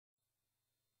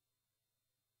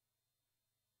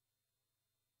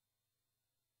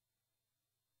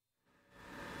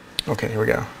Okay, here we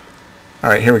go. All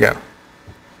right, here we go. All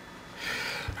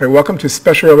right, welcome to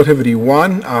Special Relativity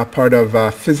 1, part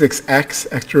of Physics X,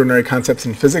 Extraordinary Concepts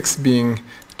in Physics, being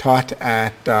taught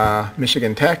at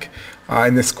Michigan Tech.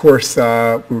 In this course,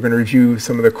 we're going to review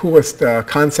some of the coolest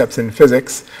concepts in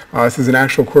physics. This is an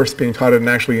actual course being taught at an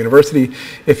actual university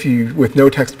with no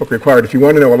textbook required. If you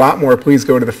want to know a lot more, please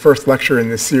go to the first lecture in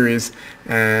this series,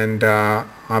 and I'll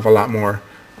have a lot more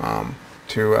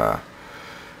to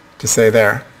say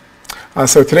there.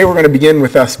 So today we're going to begin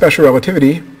with special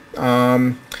relativity.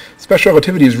 Special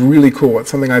relativity is really cool.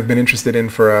 It's something I've been interested in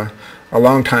for a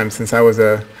long time, since I was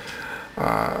a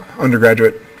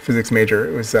undergraduate physics major.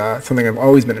 It was something I've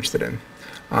always been interested in.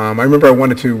 I remember I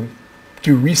wanted to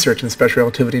do research in special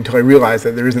relativity until I realized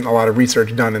that there isn't a lot of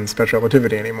research done in special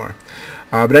relativity anymore.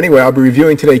 But anyway, I'll be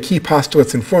reviewing today key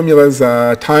postulates and formulas,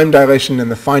 time dilation and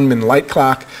the Feynman light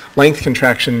clock, length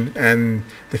contraction, and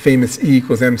the famous E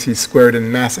equals mc squared and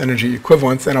mass energy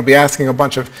equivalence. And I'll be asking a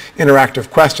bunch of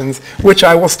interactive questions, which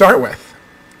I will start with.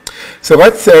 So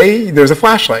let's say there's a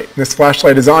flashlight. This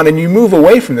flashlight is on, and you move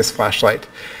away from this flashlight.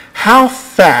 How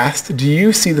fast do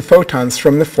you see the photons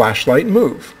from the flashlight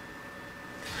move?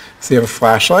 So you have a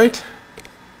flashlight,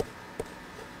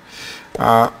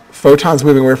 photons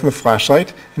moving away from the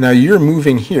flashlight. Now you're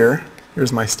moving here.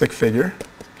 Here's my stick figure.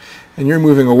 And you're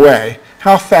moving away.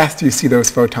 How fast do you see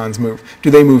those photons move? Do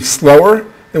they move slower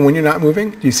than when you're not moving?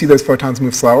 Do you see those photons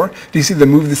move slower? Do you see them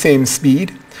move the same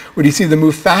speed? Or do you see them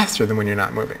move faster than when you're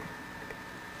not moving?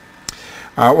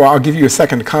 Well, I'll give you a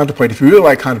second to contemplate. If you really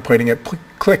like contemplating it,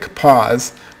 click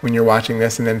pause when you're watching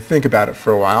this and then think about it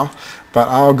for a while. But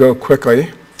I'll go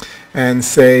quickly and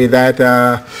say that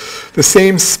the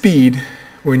same speed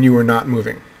when you are not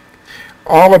moving.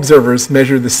 All observers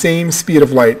measure the same speed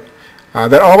of light.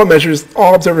 All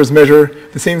observers measure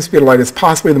the same speed of light is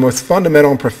possibly the most fundamental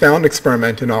and profound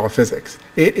experiment in all of physics.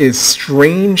 It is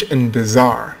strange and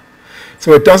bizarre.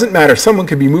 So it doesn't matter. Someone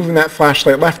could be moving that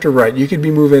flashlight left or right. You could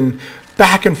be moving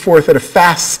back and forth at a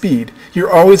fast speed.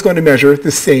 You're always going to measure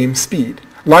the same speed.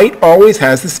 Light always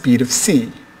has the speed of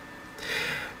c.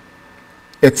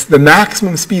 It's the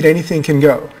maximum speed anything can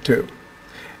go to.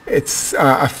 It's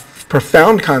a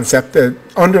profound concept that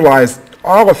underlies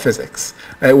all of physics.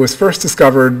 It was first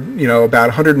discovered, about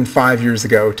 105 years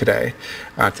ago today,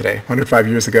 105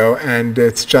 years ago, and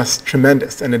it's just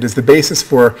tremendous. And it is the basis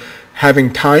for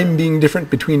having time being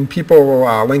different between people,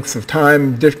 lengths of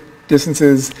time,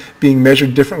 distances being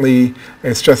measured differently.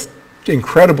 It's just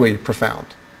incredibly profound,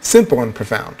 simple and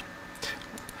profound.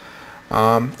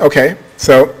 Okay,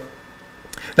 so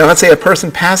now let's say a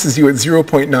person passes you at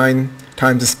 0.9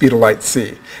 times the speed of light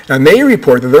c. And they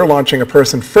report that they're launching a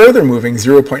person further moving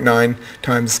 0.9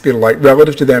 times the speed of light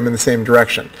relative to them in the same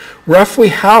direction. Roughly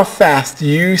how fast do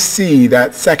you see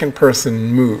that second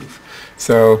person move?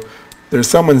 So there's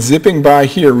someone zipping by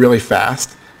here really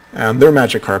fast, their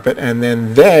magic carpet, and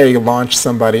then they launch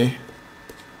somebody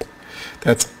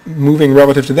that's moving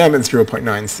relative to them at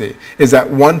 0.9 c. Is that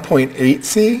 1.8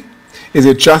 c? Is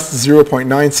it just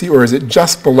 0.9 c, or is it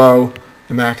just below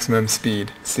the maximum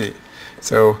speed c?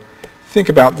 So think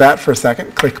about that for a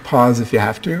second. Click pause if you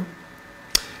have to.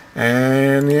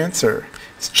 And the answer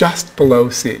is just below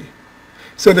c.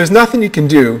 So there's nothing you can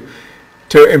do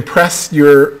to impress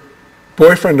your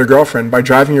boyfriend or girlfriend by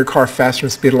driving your car faster than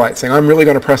the speed of light, saying, I'm really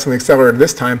going to press on the accelerator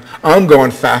this time. I'm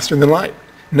going faster than light.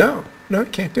 No, you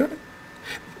can't do it.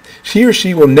 He or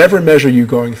she will never measure you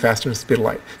going faster than the speed of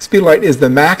light. Speed of light is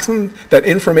the maximum that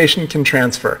information can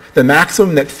transfer, the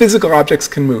maximum that physical objects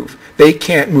can move. They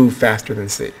can't move faster than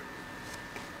c.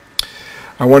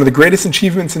 One of the greatest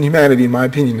achievements in humanity, in my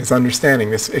opinion, is understanding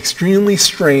this extremely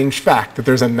strange fact that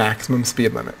there's a maximum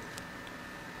speed limit.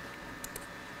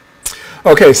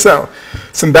 Okay, so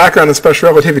some background on special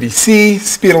relativity. C,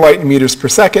 speed of light in meters per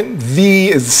second. V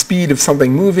is the speed of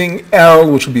something moving.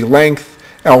 L, which would be length.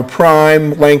 L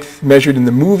prime, length measured in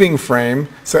the moving frame.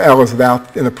 So L is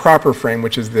in the proper frame,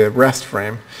 which is the rest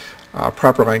frame,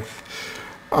 proper length.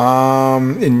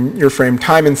 In your frame,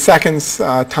 time in seconds,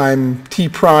 time t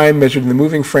prime measured in the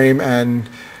moving frame, and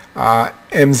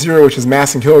m0, which is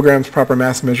mass in kilograms, proper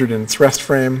mass measured in its rest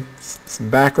frame. Some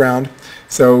background.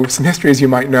 So some history, as you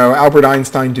might know, Albert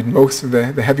Einstein did most of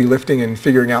the heavy lifting in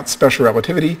figuring out special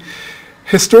relativity.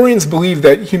 Historians believe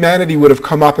that humanity would have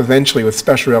come up eventually with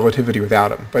special relativity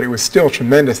without him, but it was still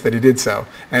tremendous that he did so.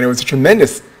 And it was a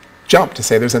tremendous jump to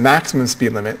say there's a maximum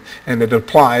speed limit, and it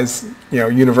applies,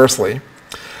 universally.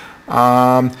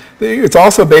 It's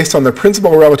also based on the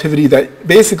principle of relativity that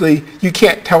basically you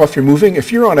can't tell if you're moving.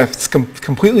 If you're on a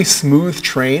completely smooth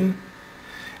train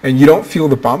and you don't feel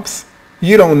the bumps,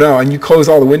 you don't know, and you close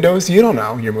all the windows, you don't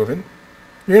know you're moving.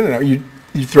 You don't know.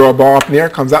 You throw a ball up in the air,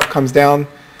 comes up, comes down,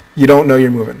 you don't know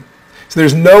you're moving. So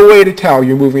there's no way to tell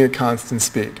you're moving at constant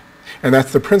speed. And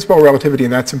that's the principle of relativity,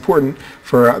 and that's important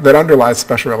that underlies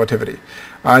special relativity.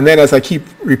 And then as I keep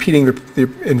repeating, the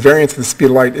invariance of the speed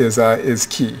of light is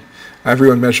key.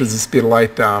 Everyone measures the speed of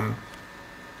light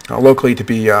locally to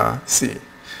be c.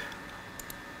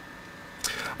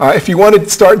 If you want to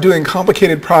start doing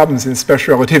complicated problems in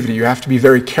special relativity, you have to be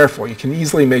very careful. You can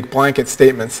easily make blanket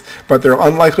statements, but they're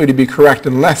unlikely to be correct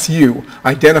unless you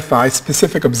identify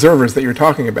specific observers that you're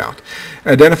talking about.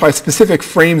 Identify specific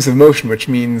frames of motion, which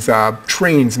means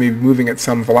trains may be moving at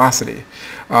some velocity.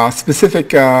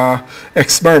 Specific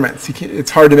experiments. It's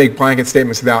hard to make blanket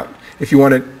statements without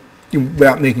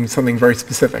making something very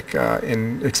specific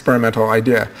in experimental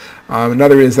idea.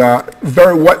 Another is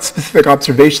what specific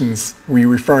observations were you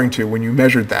referring to when you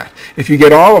measured that? If you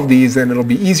get all of these, then it'll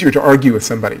be easier to argue with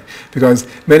somebody, because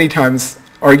many times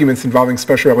arguments involving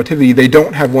special relativity, they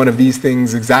don't have one of these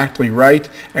things exactly right,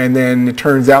 and then it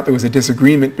turns out there was a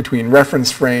disagreement between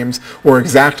reference frames or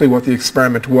exactly what the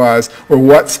experiment was or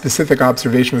what specific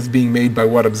observation was being made by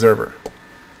what observer.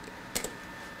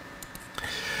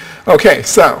 Okay,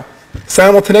 so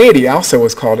simultaneity also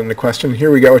was called into question.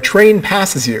 Here we go. A train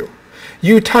passes you.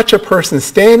 You touch a person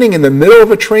standing in the middle of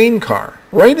a train car,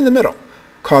 right in the middle,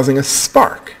 causing a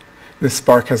spark. This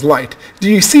spark has light. Do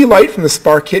you see light from the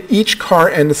spark hit each car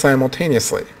end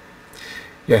simultaneously?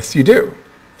 Yes, you do.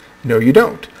 No, you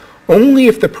don't. Only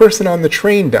if the person on the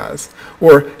train does.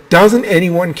 Or doesn't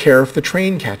anyone care if the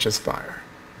train catches fire?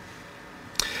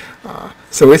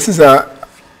 So this is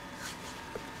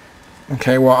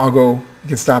okay, well, you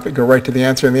can stop it, go right to the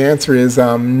answer, and the answer is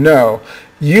no.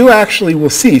 You actually will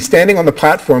see, standing on the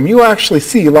platform, you actually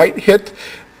see light hit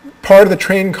part of the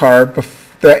train car,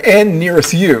 the end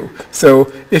nearest you.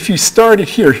 So if you started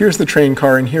here, here's the train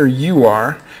car, and here you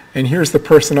are, and here's the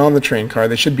person on the train car.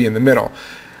 They should be in the middle.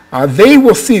 They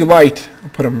will see light, I'll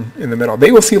put them in the middle, they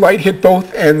will see light hit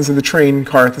both ends of the train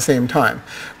car at the same time.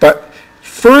 But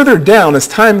further down, as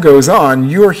time goes on,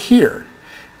 you're here.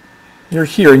 You're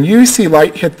here, and you see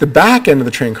light hit the back end of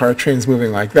the train car. The train's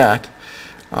moving like that.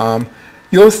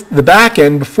 The back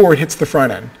end before it hits the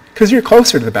front end, because you're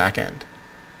closer to the back end.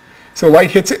 So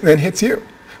light hits it and then hits you.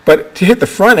 But to hit the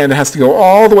front end, it has to go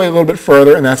all the way a little bit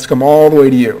further, and it has to come all the way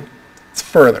to you. It's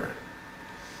further.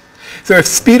 So if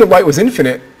speed of light was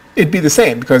infinite, it'd be the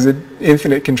same, because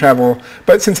infinite can travel.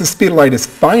 But since the speed of light is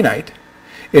finite,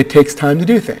 it takes time to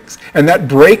do things. And that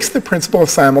breaks the principle of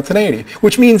simultaneity,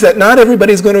 which means that not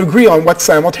everybody's going to agree on what's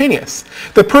simultaneous.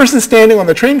 The person standing on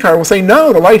the train car will say,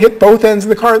 no, the light hit both ends of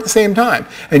the car at the same time.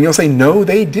 And you'll say, no,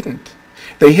 they didn't.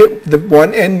 They hit the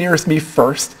one end nearest me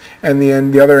first and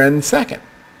the other end second.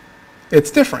 It's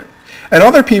different. And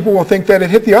other people will think that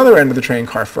it hit the other end of the train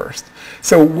car first.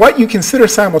 So what you consider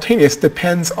simultaneous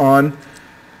depends on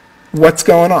what's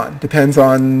going on, depends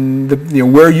on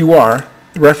where you are,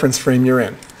 the reference frame you're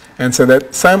in. And so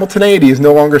that simultaneity is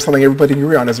no longer something everybody can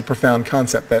agree on as a profound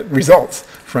concept that results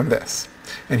from this.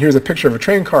 And here's a picture of a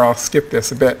train car. I'll skip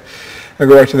this a bit and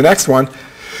go right to the next one.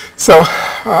 So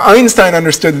Einstein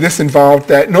understood this involved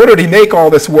that in order to make all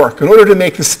this work, in order to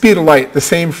make the speed of light the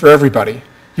same for everybody,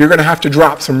 you're going to have to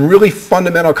drop some really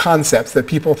fundamental concepts that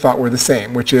people thought were the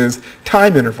same, which is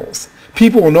time intervals.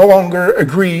 People will no longer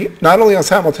agree not only on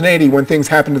simultaneity when things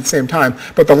happen at the same time,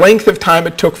 but the length of time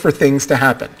it took for things to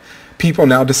happen. People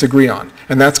now disagree on,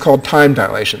 and that's called time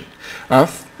dilation.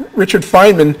 Richard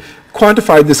Feynman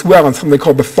quantified this well in something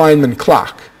called the Feynman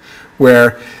clock,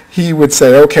 where he would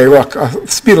say, okay, look,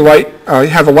 speed of light, you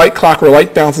have a light clock where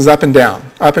light bounces up and down,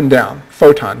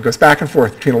 photon goes back and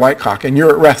forth between a light clock, and you're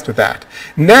at rest with that.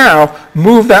 Now,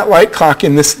 move that light clock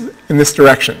in this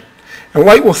direction. And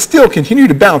light will still continue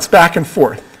to bounce back and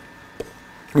forth.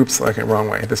 Oops, okay, wrong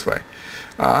way, this way.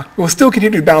 It will still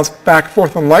continue to bounce back and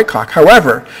forth on the light clock.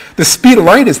 However, the speed of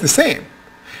light is the same.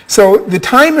 So the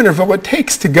time interval it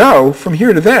takes to go from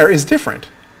here to there is different.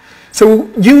 So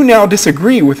you now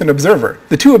disagree with an observer.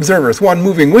 The two observers, one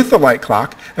moving with the light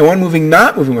clock and one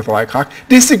not moving with the light clock,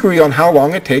 disagree on how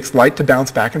long it takes light to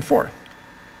bounce back and forth.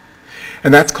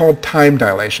 And that's called time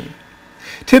dilation.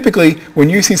 Typically, when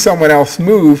you see someone else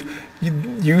move,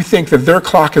 you think that their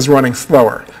clock is running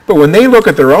slower. But when they look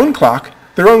at their own clock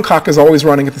is always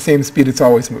running at the same speed it's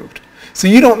always moved. So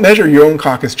you don't measure your own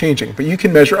clock as changing, but you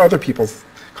can measure other people's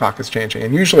clock as changing,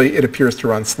 and usually it appears to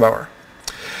run slower.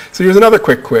 So here's another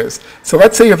quick quiz. So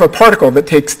let's say you have a particle that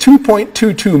takes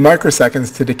 2.22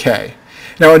 microseconds to decay.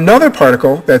 Now another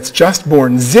particle that's just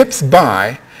born zips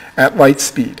by at light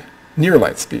speed, near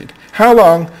light speed. How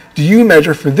long do you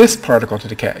measure for this particle to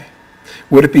decay?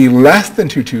 Would it be less than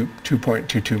 2.22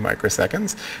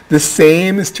 microseconds, the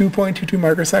same as 2.22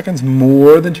 microseconds,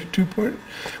 more than 2,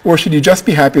 or should you just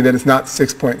be happy that it's not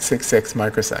 6.66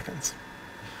 microseconds?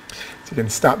 So you can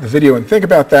stop the video and think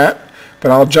about that,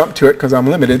 but I'll jump to it because I'm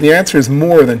limited. The answer is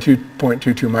more than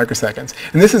 2.22 microseconds.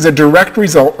 And this is a direct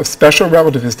result of special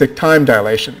relativistic time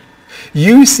dilation.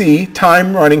 You see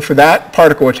time running for that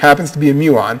particle, which happens to be a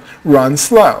muon, run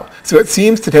slow. So it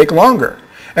seems to take longer.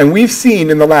 And we've seen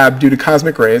in the lab, due to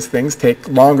cosmic rays, things take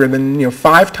longer than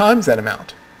 5 times that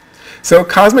amount. So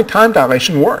cosmic time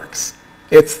dilation works.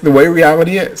 It's the way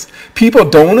reality is. People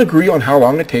don't agree on how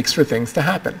long it takes for things to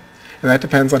happen. And that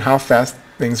depends on how fast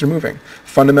things are moving.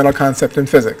 Fundamental concept in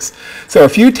physics. So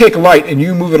if you take light and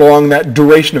you move it along that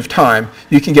duration of time,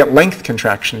 you can get length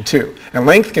contraction too. And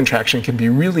length contraction can be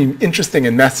really interesting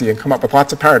and messy and come up with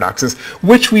lots of paradoxes,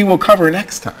 which we will cover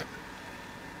next time.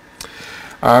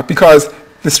 Because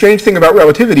the strange thing about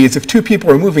relativity is if two people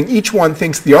are moving, each one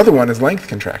thinks the other one is length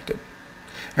contracted.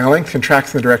 And length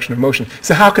contracts in the direction of motion.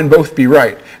 So how can both be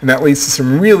right? And that leads to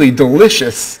some really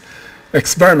delicious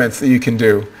experiments that you can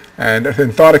do, and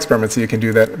thought experiments that you can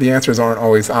do that the answers aren't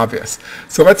always obvious.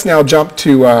 So let's now jump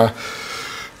to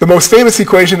the most famous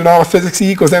equation in all of physics,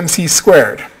 E equals mc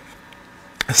squared.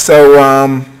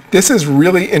 So this is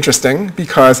really interesting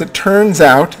because it turns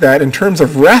out that in terms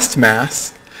of rest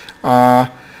mass,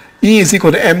 E is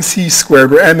equal to mc squared,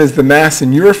 where m is the mass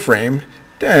in your frame,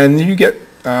 and you get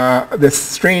this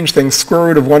strange thing, square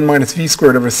root of 1 minus v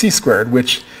squared over c squared,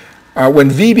 which when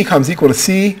v becomes equal to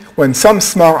c, when some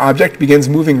small object begins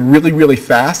moving really, really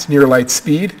fast near light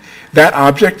speed, that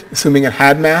object, assuming it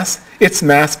had mass, its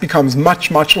mass becomes much,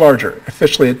 much larger.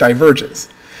 Officially, it diverges.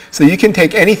 So you can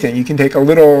take anything. You can take a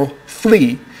little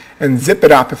flea and zip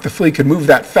it up. If the flea could move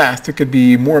that fast, it could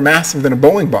be more massive than a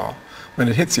bowling ball when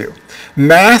it hits you.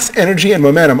 Mass, energy, and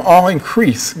momentum all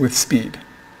increase with speed.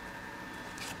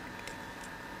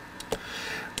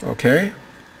 Okay.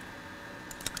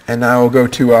 And now we'll go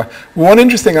to one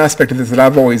interesting aspect of this that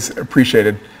I've always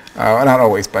appreciated, not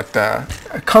always, but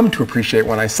come to appreciate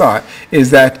when I saw it, is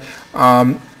that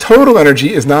total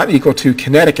energy is not equal to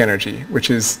kinetic energy, which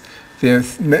is the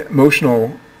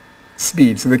motional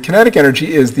speed. So the kinetic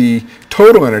energy is the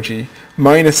total energy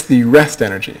minus the rest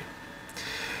energy.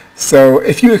 So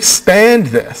if you expand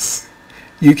this,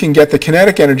 you can get the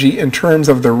kinetic energy in terms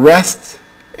of the rest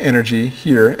energy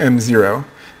here, m0.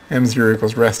 m0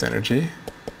 equals rest energy.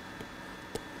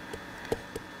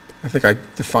 I think I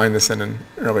defined this in an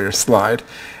earlier slide.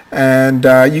 And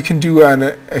you can do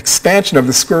an expansion of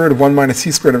the square root of 1 minus c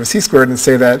squared over c squared and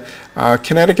say that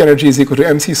kinetic energy is equal to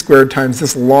mc squared times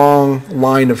this long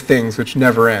line of things, which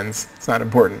never ends. It's not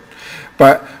important.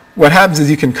 But what happens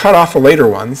is you can cut off the later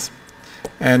ones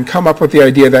and come up with the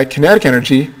idea that kinetic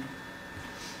energy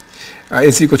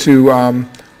is equal to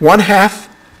 1/2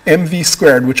 mv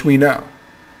squared, which we know.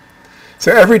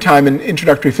 So every time in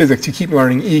introductory physics you keep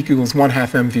learning E equals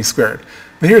 1/2 mv squared.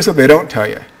 But here's what they don't tell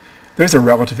you. There's a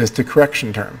relativistic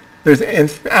correction term. There's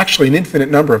actually an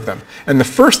infinite number of them. And the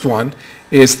first one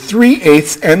is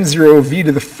 3/8 m0 v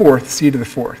to the 4th c to the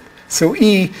 4th. So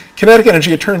E, kinetic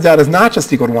energy, it turns out, is not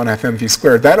just equal to 1/2 mv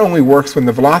squared. That only works when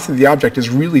the velocity of the object is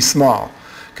really small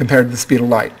compared to the speed of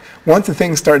light. Once the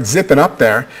things start zipping up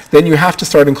there, then you have to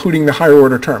start including the higher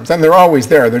order terms. And they're always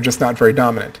there. They're just not very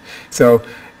dominant. So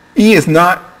E is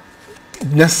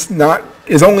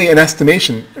is only an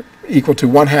estimation equal to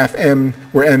 1/2 m,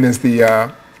 where m is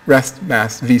the rest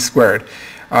mass v squared.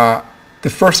 The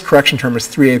first correction term is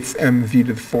 3/8 m v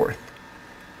to the 4th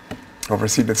over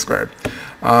c to the squared.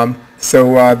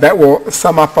 So that will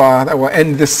sum up, that will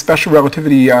end this special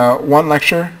relativity 1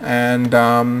 lecture. And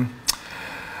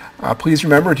please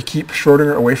remember to keep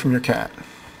Schrodinger away from your cat.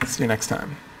 See you next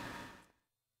time.